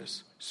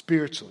dangerous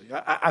spiritually.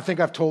 I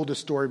think I've told this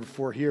story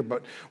before here,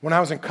 but when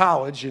I was in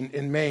college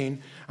in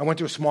Maine, I went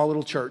to a small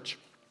little church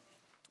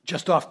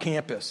just off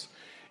campus.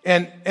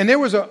 And there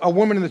was a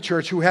woman in the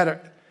church who had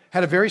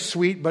a very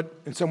sweet, but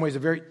in some ways a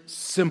very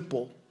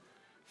simple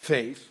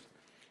faith.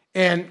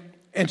 And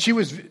she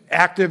was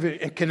active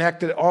and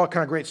connected, all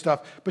kind of great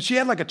stuff. But she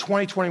had like a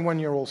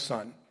 21-year-old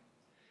son.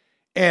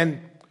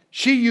 And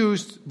she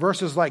used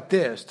verses like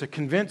this to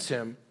convince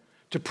him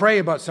to pray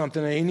about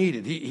something that he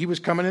needed. He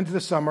was coming into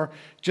the summer,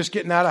 just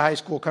getting out of high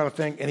school kind of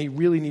thing, and he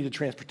really needed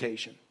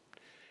transportation.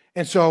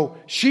 And so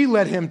she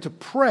led him to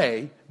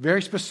pray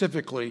very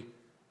specifically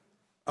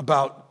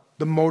about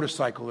the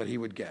motorcycle that he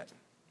would get.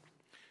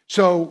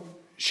 So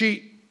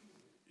she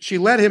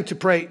led him to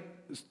pray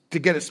to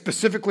get it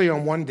specifically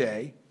on one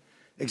day,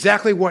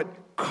 exactly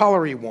what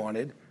color he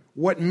wanted,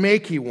 what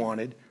make he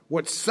wanted,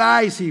 what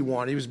size he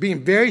wanted. He was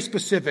being very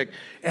specific,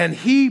 and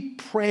he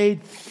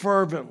prayed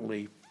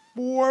fervently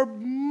for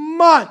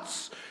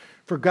months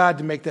for God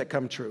to make that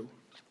come true.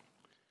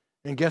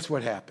 And guess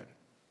what happened?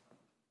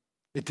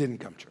 It didn't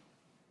come true.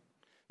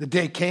 The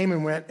day came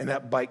and went, and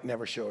that bike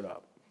never showed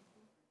up.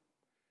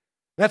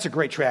 That's a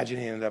great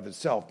tragedy in and of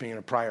itself, being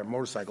a prior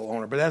motorcycle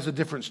owner, but that's a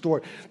different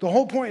story. The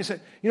whole point is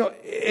that,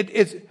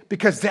 it's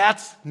because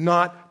that's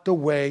not the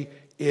way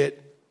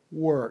it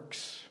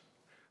works.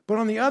 But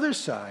on the other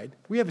side,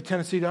 we have a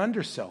tendency to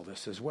undersell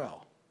this as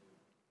well.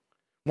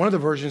 One of the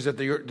versions that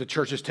the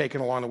church has taken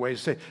along the way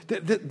is to say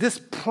that this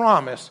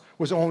promise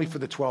was only for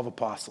the 12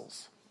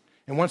 apostles.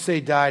 And once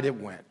they died, it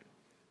went.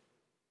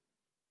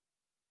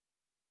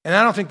 And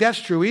I don't think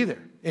that's true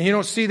either. And you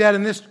don't see that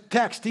in this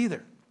text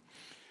either.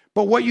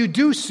 But what you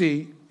do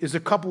see is a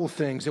couple of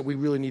things that we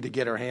really need to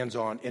get our hands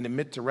on, and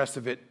admit the rest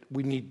of it,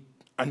 we need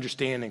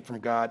understanding from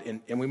God,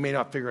 and we may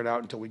not figure it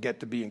out until we get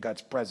to be in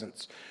God's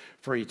presence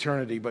for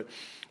eternity. But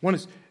one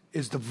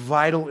is the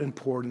vital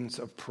importance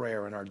of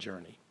prayer in our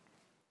journey.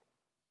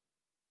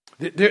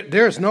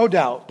 There is no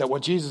doubt that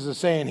what Jesus is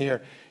saying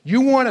here,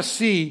 you want to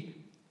see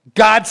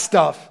God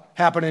stuff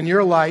happen in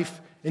your life,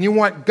 and you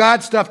want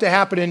God stuff to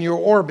happen in your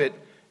orbit,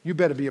 you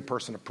better be a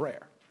person of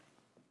prayer.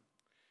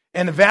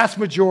 And the vast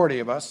majority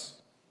of us,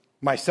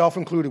 myself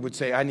included, would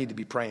say, I need to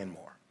be praying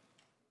more.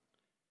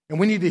 And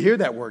we need to hear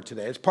that word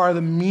today. It's part of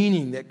the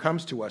meaning that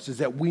comes to us is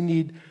that we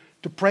need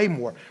to pray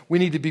more. We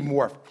need to be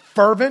more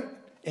fervent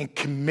and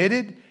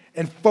committed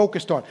and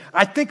focused on.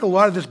 I think a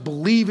lot of this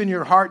believe in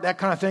your heart, that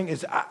kind of thing,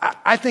 is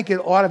I think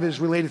a lot of it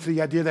is related to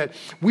the idea that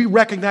we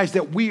recognize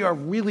that we are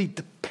really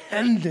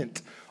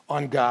dependent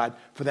on God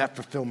for that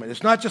fulfillment.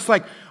 It's not just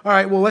like, all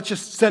right, well, let's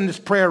just send this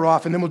prayer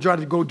off and then we'll try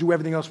to go do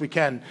everything else we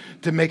can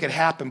to make it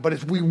happen. But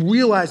if we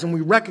realize and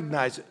we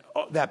recognize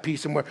that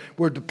piece and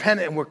we're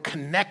dependent and we're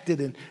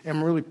connected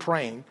and really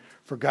praying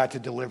for God to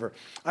deliver.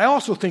 I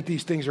also think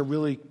these things are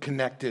really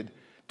connected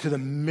to the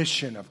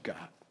mission of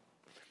God.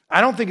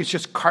 I don't think it's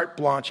just carte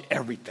blanche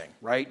everything,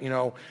 right? You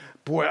know,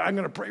 boy, I'm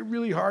going to pray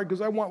really hard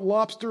because I want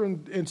lobster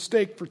and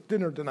steak for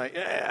dinner tonight.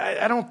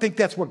 I don't think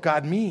that's what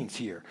God means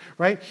here,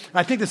 right?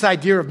 I think this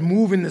idea of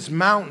moving this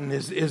mountain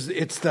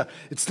it's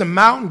the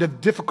mountain of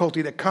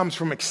difficulty that comes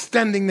from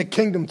extending the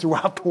kingdom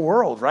throughout the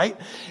world, right?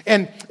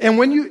 And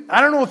when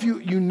I don't know if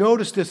you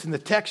noticed this in the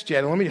text yet,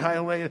 and let me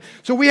highlight it.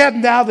 So we have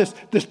now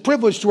this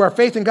privilege to our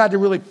faith in God to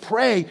really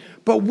pray,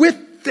 but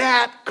with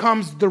that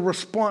comes the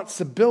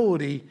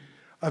responsibility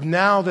of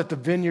now that the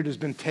vineyard has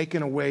been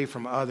taken away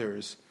from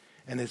others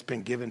and it's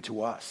been given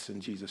to us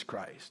in Jesus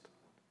Christ.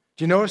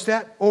 Do you notice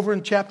that over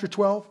in chapter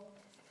 12?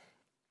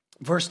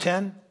 Verse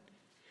 10?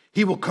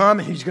 He will come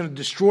and he's going to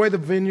destroy the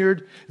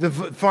vineyard, the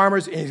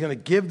farmers, and he's going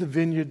to give the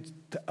vineyard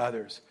to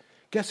others.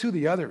 Guess who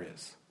the other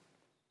is?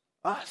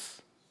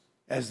 Us,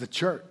 as the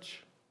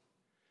church.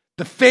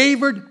 The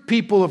favored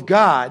people of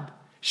God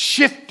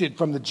shifted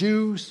from the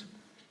Jews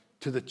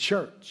to the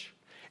church.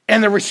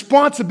 And the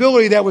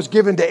responsibility that was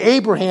given to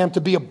Abraham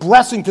to be a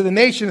blessing to the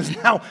nation is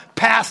now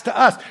passed to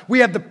us. We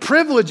have the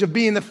privilege of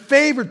being the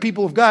favored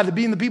people of God, of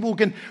being the people who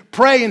can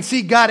pray and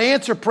see God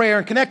answer prayer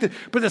and connect it.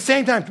 But at the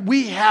same time,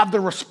 we have the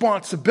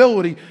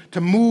responsibility to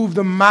move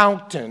the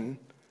mountain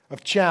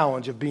of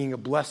challenge of being a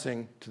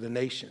blessing to the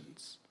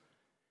nations.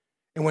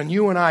 And when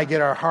you and I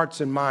get our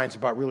hearts and minds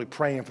about really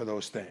praying for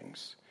those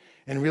things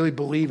and really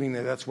believing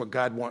that that's what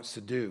God wants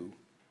to do,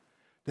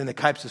 then the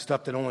types of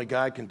stuff that only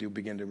God can do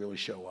begin to really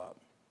show up.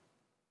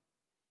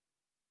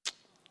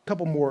 A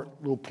couple more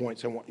little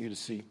points I want you to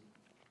see.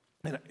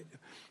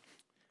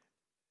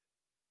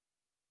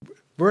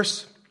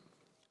 Verse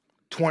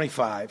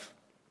 25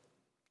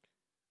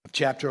 of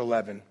chapter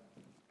 11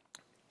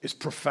 is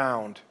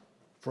profound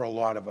for a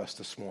lot of us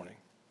this morning.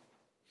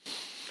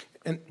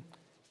 And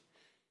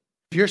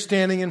if you're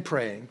standing and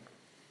praying,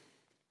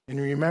 and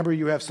you remember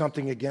you have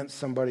something against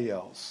somebody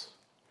else,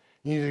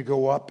 you need to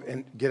go up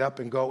and get up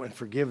and go and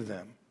forgive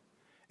them,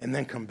 and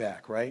then come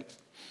back, right?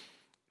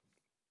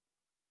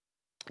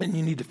 And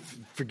you need to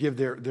forgive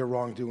their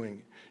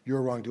wrongdoing,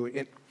 your wrongdoing.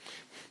 And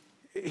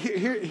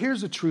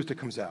here's the truth that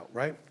comes out,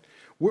 right?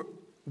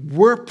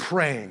 We're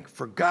praying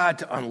for God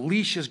to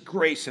unleash His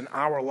grace in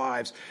our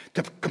lives,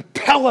 to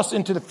compel us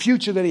into the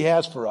future that He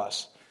has for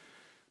us.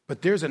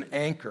 But there's an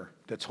anchor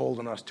that's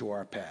holding us to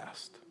our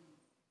past.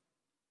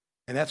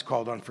 And that's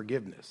called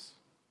unforgiveness.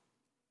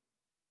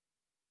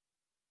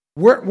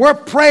 We're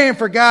praying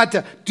for God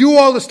to do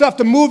all the stuff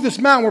to move this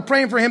mountain. We're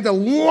praying for Him to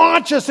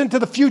launch us into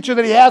the future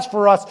that He has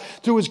for us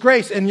through His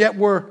grace. And yet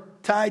we're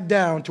tied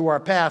down to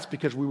our past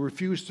because we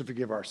refuse to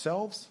forgive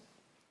ourselves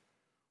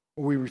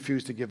or we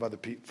refuse to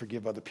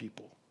forgive other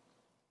people.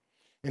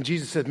 And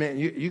Jesus said, man,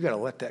 you got to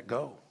let that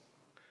go.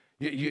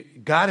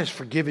 God has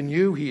forgiven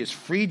you. He has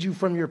freed you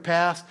from your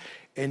past.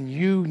 And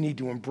you need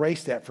to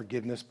embrace that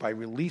forgiveness by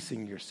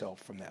releasing yourself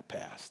from that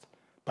past,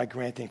 by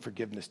granting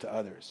forgiveness to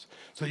others.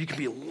 So you can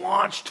be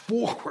launched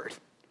forward,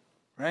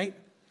 right,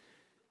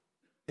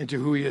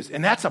 into who He is.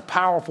 And that's a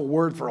powerful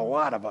word for a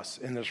lot of us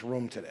in this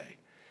room today.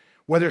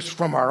 Whether it's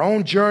from our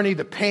own journey,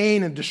 the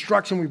pain and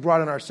destruction we've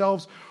brought on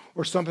ourselves,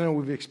 or something that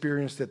we've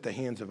experienced at the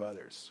hands of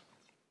others.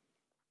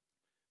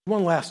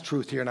 One last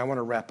truth here, and I want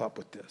to wrap up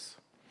with this.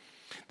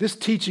 This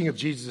teaching of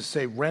Jesus to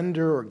say,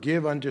 render or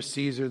give unto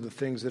Caesar the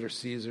things that are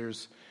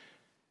Caesar's,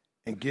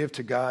 and give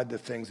to God the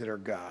things that are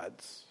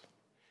God's,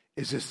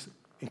 is this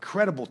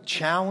incredible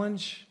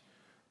challenge,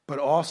 but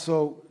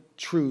also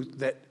truth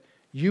that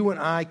you and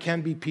I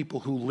can be people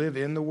who live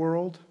in the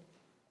world,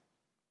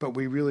 but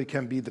we really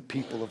can be the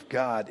people of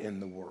God in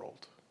the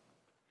world.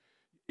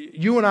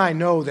 You and I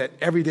know that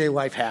everyday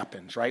life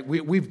happens, right?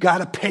 We've got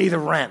to pay the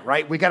rent,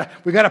 right? We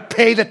got to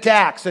pay the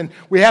tax, and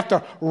we have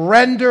to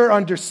render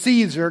unto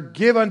Caesar,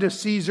 give unto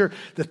Caesar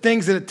the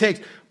things that it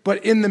takes.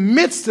 But in the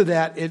midst of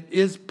that, it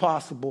is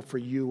possible for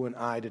you and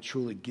I to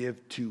truly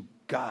give to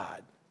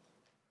God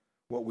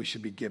what we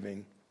should be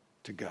giving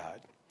to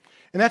God.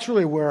 And that's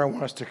really where I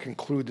want us to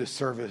conclude this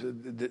service,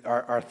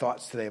 our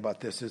thoughts today about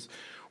this is,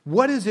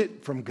 what is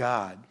it from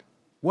God?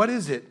 What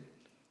is it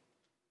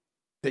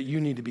that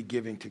you need to be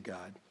giving to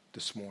God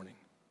this morning?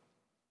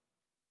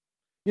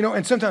 You know,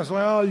 and sometimes,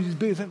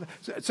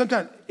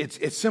 sometimes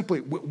it's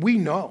simply, we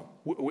know.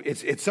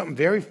 It's something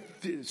very,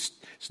 it's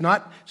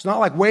not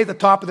like way at the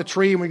top of the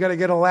tree and we got to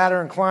get a ladder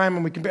and climb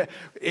and we can,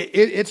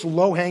 it's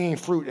low-hanging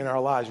fruit in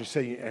our lives. We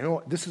say, you know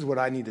what, this is what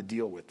I need to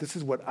deal with. This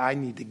is what I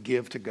need to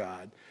give to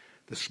God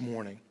this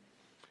morning.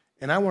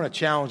 And I want to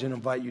challenge and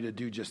invite you to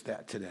do just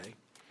that today.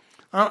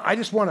 I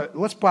just want to,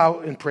 let's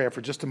bow in prayer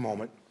for just a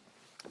moment.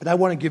 And I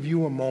want to give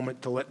you a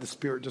moment to let the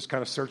Spirit just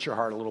kind of search your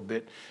heart a little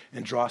bit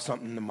and draw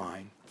something to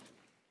mind.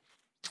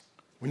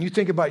 When you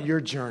think about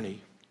your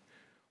journey,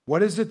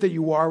 what is it that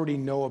you already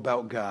know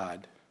about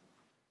God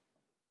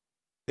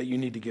that you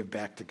need to give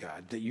back to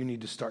God, that you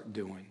need to start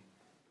doing?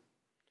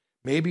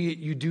 Maybe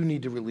you do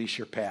need to release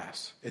your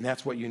past, and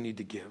that's what you need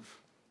to give.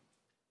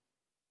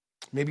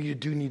 Maybe you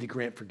do need to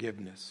grant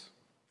forgiveness.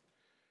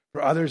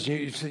 For others,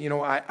 you say,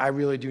 I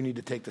really do need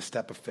to take the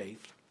step of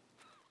faith.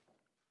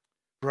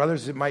 For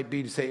others, it might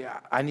be to say,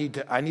 I need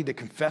to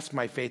confess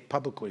my faith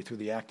publicly through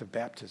the act of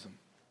baptism.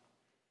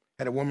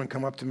 I had a woman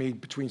come up to me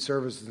between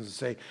services and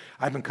say,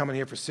 I've been coming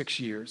here for 6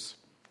 years,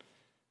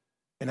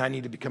 and I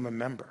need to become a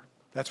member.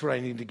 That's what I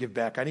need to give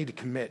back. I need to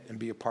commit and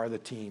be a part of the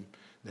team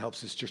that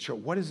helps us just show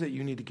what is it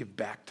you need to give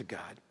back to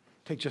God.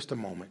 Take just a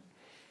moment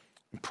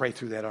and pray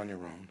through that on your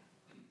own.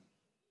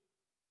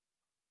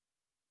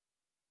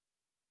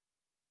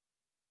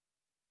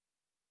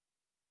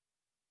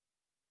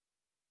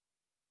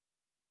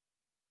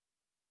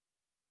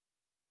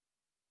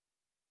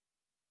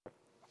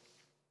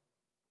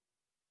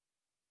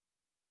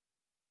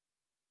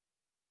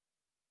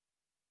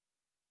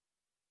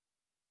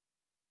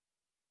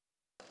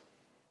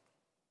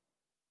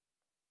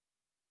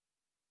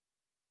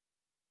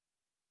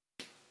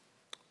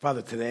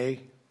 Father,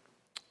 today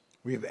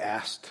we have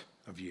asked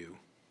of you.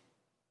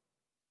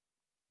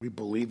 We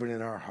believe it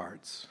in our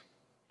hearts.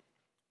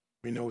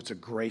 We know it's a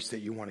grace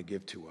that you want to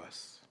give to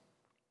us.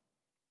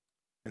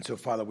 And so,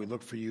 Father, we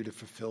look for you to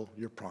fulfill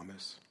your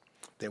promise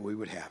that we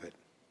would have it.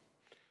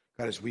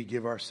 God, as we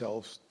give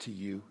ourselves to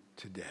you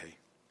today,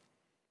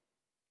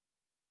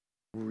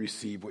 we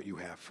receive what you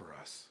have for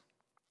us.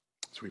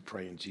 So we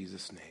pray in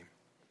Jesus' name.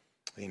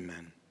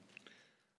 Amen.